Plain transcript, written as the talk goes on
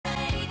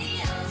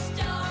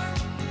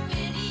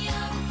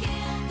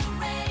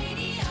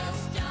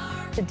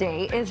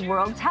Today is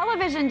World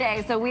Television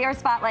Day, so we are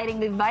spotlighting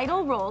the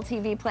vital role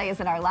TV plays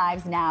in our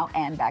lives now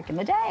and back in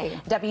the day.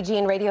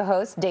 WGN radio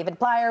host David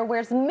Plier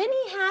wears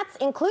many hats,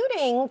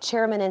 including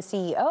chairman and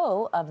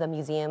CEO of the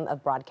Museum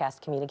of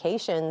Broadcast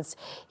Communications.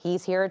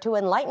 He's here to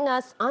enlighten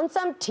us on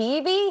some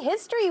TV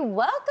history.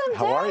 Welcome, Dave.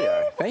 How are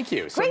you? Thank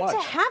you so much. Great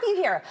to have you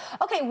here.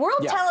 Okay,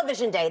 World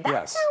Television Day.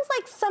 That sounds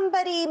like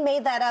somebody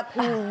made that up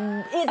who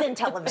is in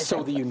television.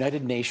 So the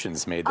United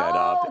Nations made that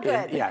up.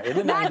 Good. In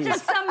the 90s. Not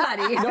just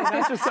somebody. No,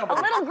 not just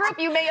somebody. A little group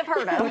you may have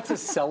heard of. But to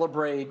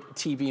celebrate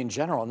TV in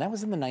general, and that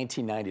was in the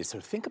 1990s. So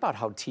think about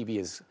how TV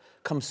has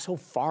come so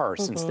far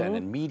since then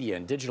in media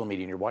and digital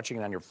media, and you're watching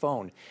it on your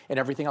phone and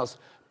everything else.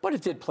 But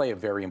it did play a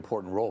very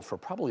important role for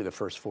probably the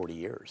first 40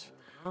 years.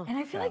 And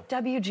I feel like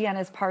WGN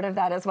is part of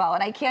that as well.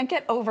 And I can't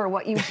get over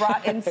what you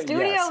brought in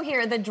studio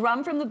here, the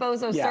drum from the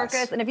Bozo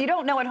Circus. And if you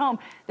don't know at home,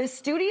 the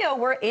studio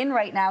we're in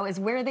right now is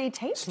where they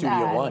taped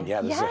Studio One,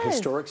 this is a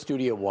historic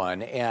Studio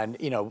One. And,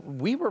 you know,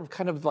 we were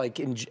kind of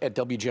like, at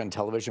WGN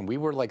Television, we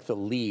were like the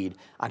lead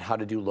on how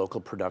to do local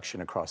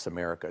production across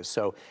America.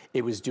 So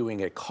it was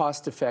doing it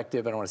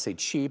cost-effective, I don't want to say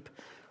cheap,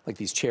 like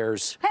these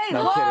chairs. Hey,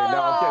 no, I'm kidding.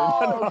 No,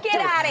 I'm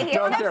kidding. Get out of here.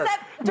 Don't Upset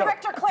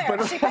Director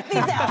Claire. She picked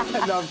these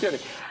out. No, I'm kidding.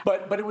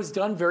 But it was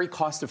done very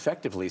cost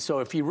effectively. So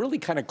if you really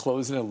kind of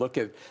close in and look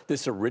at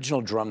this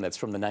original drum that's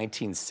from the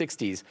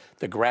 1960s,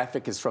 the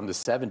graphic is from the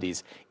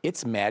 70s,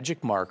 it's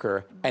magic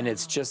marker and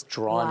it's just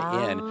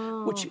drawn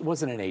in, which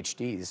wasn't in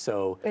HD.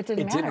 So it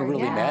didn't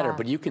really matter.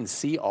 But you can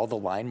see all the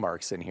line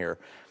marks in here.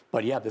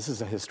 But yeah, this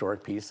is a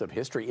historic piece of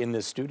history in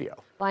this studio.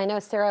 Well, I know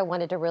Sarah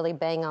wanted to really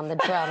bang on the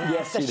drum.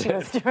 Yes, she did.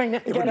 Was doing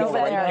it. It would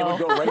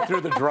go right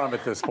through the drum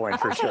at this point,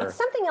 for sure.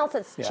 Something else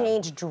that's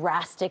changed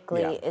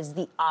drastically is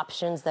the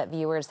options that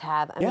viewers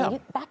have. I mean,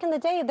 back in the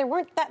day, there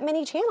weren't that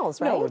many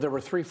channels, right? No, there were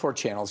 3, 4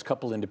 channels, a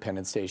couple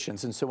independent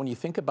stations. And so when you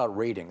think about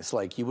ratings,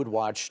 like you would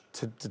watch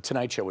the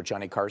Tonight Show with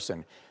Johnny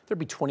Carson, there'd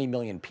be 20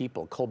 million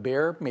people.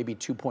 Colbert, maybe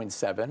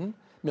 2.7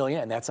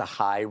 million, and that's a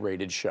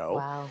high-rated show.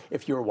 Wow.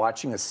 If you were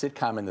watching a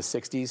sitcom in the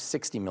 60s,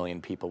 60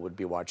 million people would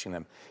be watching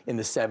them. In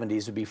the 70s,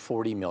 it would be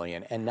 40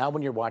 million. And now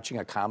when you're watching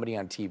a comedy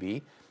on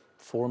TV,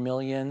 4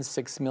 million,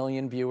 6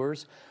 million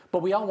viewers.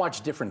 But we all watch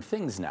different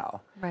things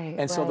now. Right.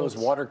 And so those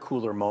water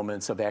cooler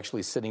moments of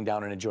actually sitting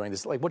down and enjoying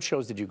this, like what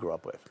shows did you grow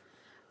up with?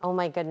 Oh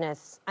my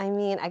goodness. I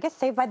mean, I guess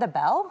Saved by the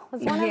Bell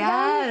was one of them.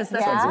 Yes,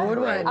 that's a good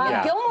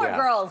one. Gilmore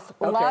Girls.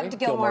 Loved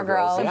Gilmore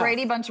Girls. The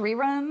Brady Bunch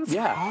reruns.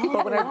 Yeah.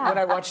 But when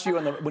I watched you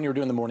when you were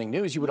doing the morning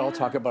news, you would all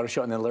talk about a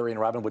show, and then Larry and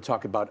Robin would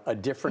talk about a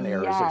different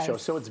eras of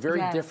shows. So it's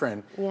very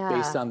different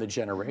based on the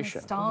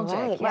generation. Nostalgic.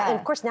 Right. Yeah. And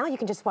of course, now you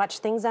can just watch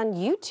things on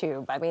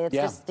YouTube. I mean, it's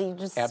just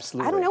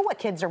absolutely. I don't know what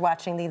kids are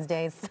watching these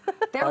days.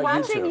 They're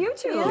watching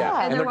YouTube.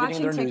 And they're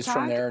watching their news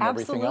from there and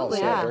everything else.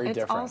 Yeah, very it's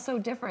different. all so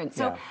different.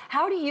 So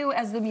how do you,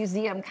 as the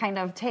museum, kind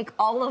of take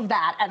all of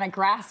that and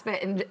grasp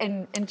it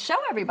and show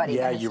everybody?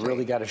 Yeah, you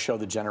really got to show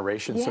the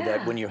generation so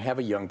that when you have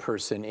a young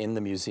person in the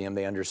museum,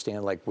 they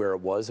understand like where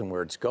it was and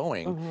where it's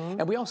going.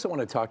 And we also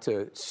want to talk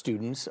to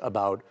students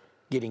about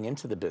getting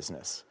into the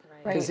business.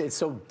 Because it's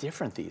so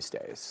different these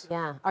days.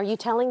 Yeah. Are you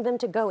telling them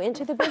to go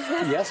into the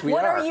business? Yes, we are.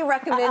 What are you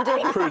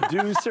recommending?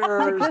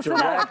 Producers,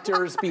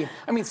 directors.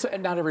 I mean,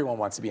 not everyone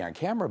wants to be on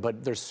camera,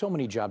 but there's so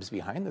many jobs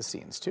behind the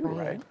scenes too,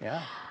 right?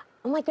 Yeah.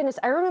 Oh my goodness,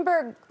 I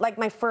remember like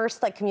my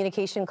first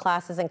communication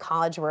classes in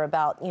college were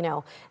about, you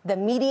know, the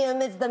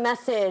medium is the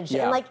message.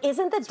 And like,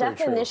 isn't the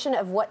definition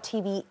of what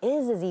TV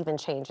is even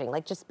changing?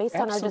 Like just based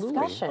on our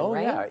discussion,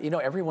 right? Yeah, you know,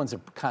 everyone's a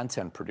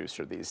content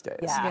producer these days.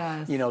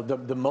 Yeah. You know,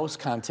 the most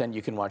content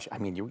you can watch, I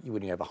mean,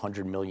 when you have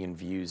 100 million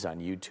views on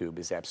YouTube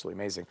is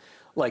absolutely amazing.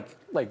 Like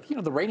you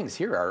know, the ratings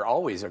here are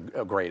always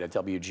great at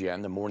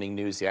WGN, the morning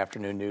news, the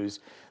afternoon news,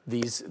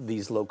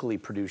 these locally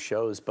produced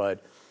shows,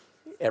 but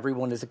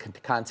everyone is a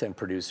content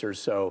producer,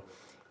 so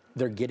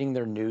they're getting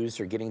their news,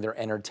 they're getting their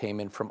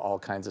entertainment from all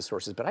kinds of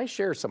sources. But I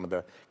share some of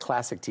the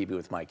classic TV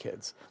with my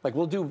kids. Like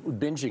we'll do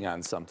binging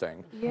on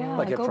something. Yeah,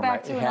 like go from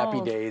back to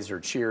Happy Days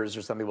or Cheers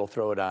or something, we'll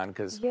throw it on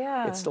because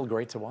it's still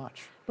great to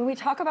watch. When we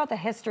talk about the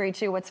history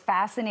too, what's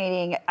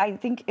fascinating, I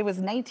think it was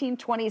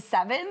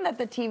 1927 that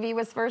the TV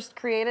was first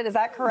created. Is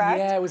that correct?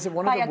 Yeah, it was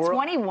one of the By a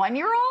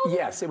 21-year-old?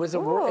 Yes, it was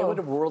it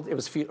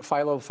was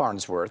Philo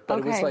Farnsworth, but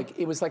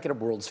it was like at a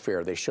World's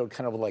Fair. They showed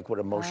kind of like what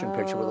a motion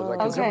picture would look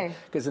like.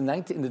 Because in the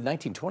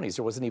 1920s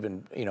there wasn't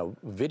even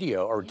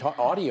video or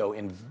audio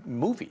in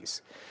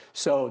movies,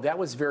 so that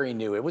was very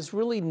new. It was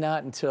really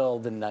not until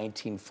the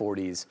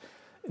 1940s.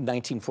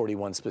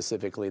 1941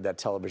 specifically, that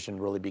television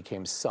really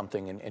became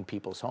something in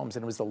people's homes.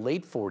 And it was the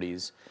late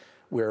 40s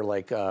where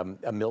like a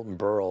Milton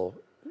Berle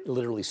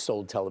literally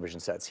sold television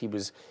sets. He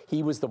was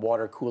the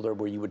water cooler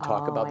where you would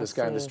talk about this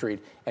guy on the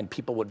street, and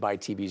people would buy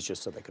TVs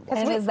just so they could watch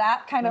it. And is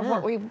that kind of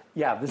what we've...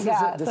 Yeah, this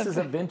is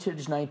a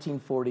vintage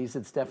 1940s.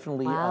 It's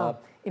definitely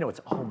you know,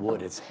 it's all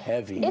wood, it's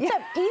heavy. It's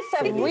a piece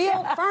of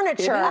real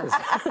furniture. It is.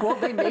 Well,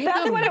 they made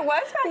That's them. what it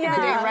was back in the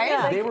day,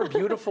 right? They were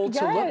beautiful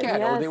to look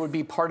at, or they would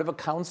be part of a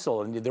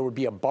council, and there would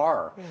be a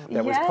bar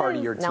that was part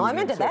of your TV. Now I'm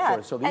into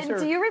that. So these and are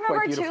do you remember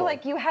quite too, beautiful.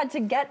 like you had to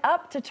get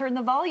up to turn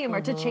the volume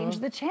or to change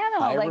the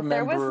channel? I like remember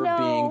there was no...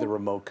 being the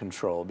remote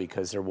control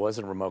because there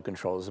wasn't remote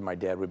controls, and my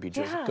dad would be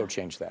just go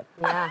change that.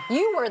 Yeah,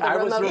 you were the I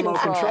remote, was the remote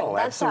control.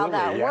 That's how that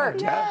Absolutely,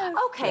 worked. yeah.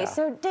 Okay,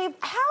 so Dave,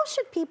 how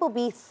should people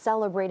be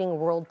celebrating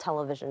World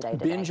Television Day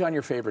today? Binge on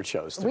your favorite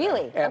shows today.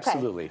 Really?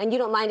 Absolutely. Okay. And you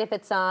don't mind if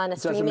it's on a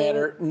streaming? Doesn't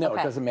matter. No,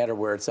 okay. It doesn't matter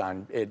where it's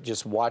on.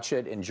 Just watch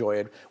it, enjoy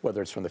it,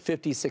 whether it's from the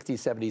 50s, 60s,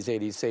 70s,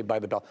 80s, Saved by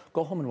the Bell.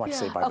 Go home and watch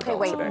Saved by the Bell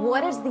today.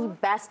 What is the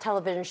best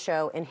television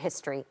show in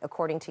history,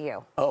 according to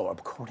you? Oh,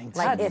 according to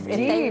Like me. if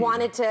they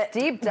wanted to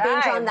Deep binge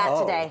dive. on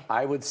that today.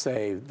 I would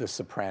say The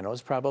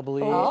Sopranos,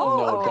 probably. Oh,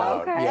 no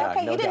doubt. okay. Yeah,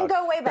 Okay, no you didn't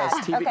doubt. go way back.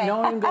 Best TV. Okay.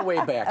 No, I didn't go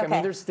way back. I Okay.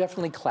 mean, there's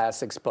definitely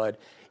classics, but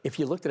if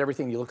you looked at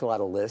everything, you look at a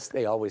lot of lists,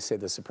 they always say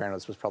The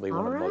Sopranos was probably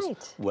one of the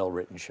most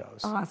well-written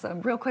shows.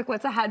 Awesome. Real quick,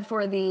 what's ahead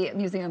for the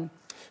museum?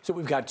 So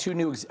we've got two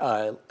new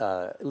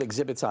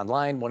exhibits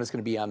online. One is going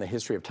to be on the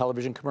history of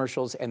television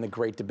commercials and the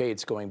great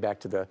debates going back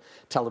to the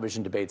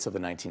television debates of the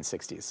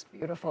 1960s.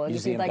 Beautiful. And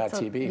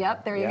Museum.tv.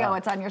 Yep, there you go.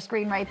 It's on your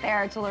screen right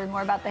there to learn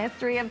more about the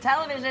history of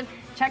television.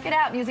 Check it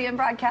out, Museum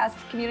Broadcast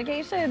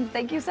Communications.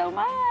 Thank you so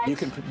much. You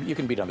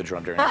can beat on the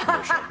drum during the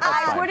commercial. That's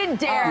I fine. wouldn't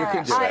dare. You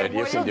can do it. I You can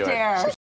wouldn't do it. dare.